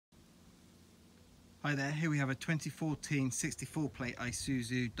Hi there, here we have a 2014 64 plate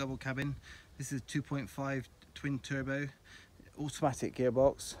Isuzu double cabin. This is a 2.5 twin turbo automatic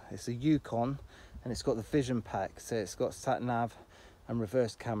gearbox. It's a Yukon and it's got the vision pack, so it's got sat nav and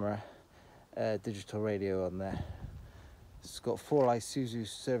reverse camera, digital radio on there. It's got full Isuzu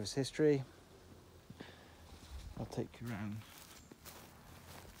service history. I'll take you around.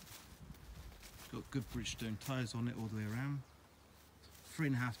 It's got good Bridgestone tyres on it all the way around.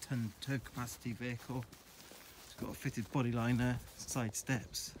 3.5 ton tow capacity vehicle. It's got a fitted body liner, side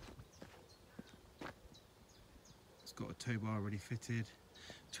steps. It's got a tow bar already fitted.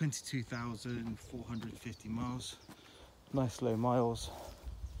 22,450 miles. Nice low miles.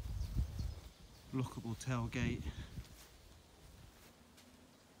 Lockable tailgate.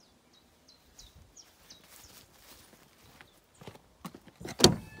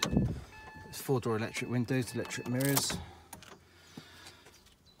 It's 4-door electric windows, electric mirrors.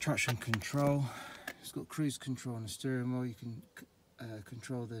 Traction control. It's got cruise control on the steering wheel. You can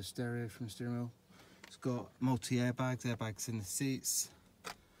control the stereo from the steering wheel. It's got multi airbags in the seats.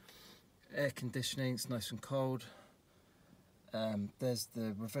 Air conditioning, it's nice and cold. There's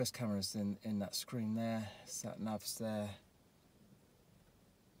the reverse cameras in that screen there. Sat nav's there.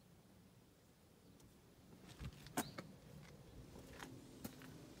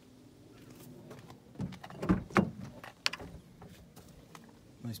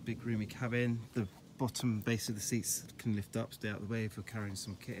 Nice big roomy cabin. The bottom base of the seats can lift up, stay out of the way if you're carrying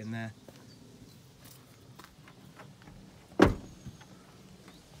some kit in there.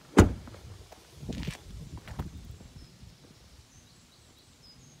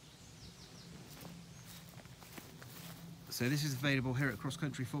 So this is available here at Cross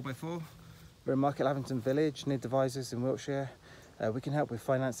Country 4x4. We're in Market Lavington Village, near Devizes in Wiltshire. We can help with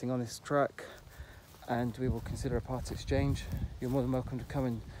financing on this truck and we will consider a part exchange. You're more than welcome to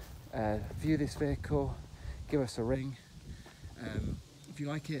come and view this vehicle, give us a ring. If you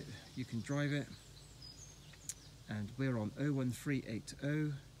like it, you can drive it. And we're on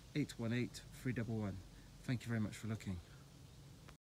 01380 818 311. Thank you very much for looking.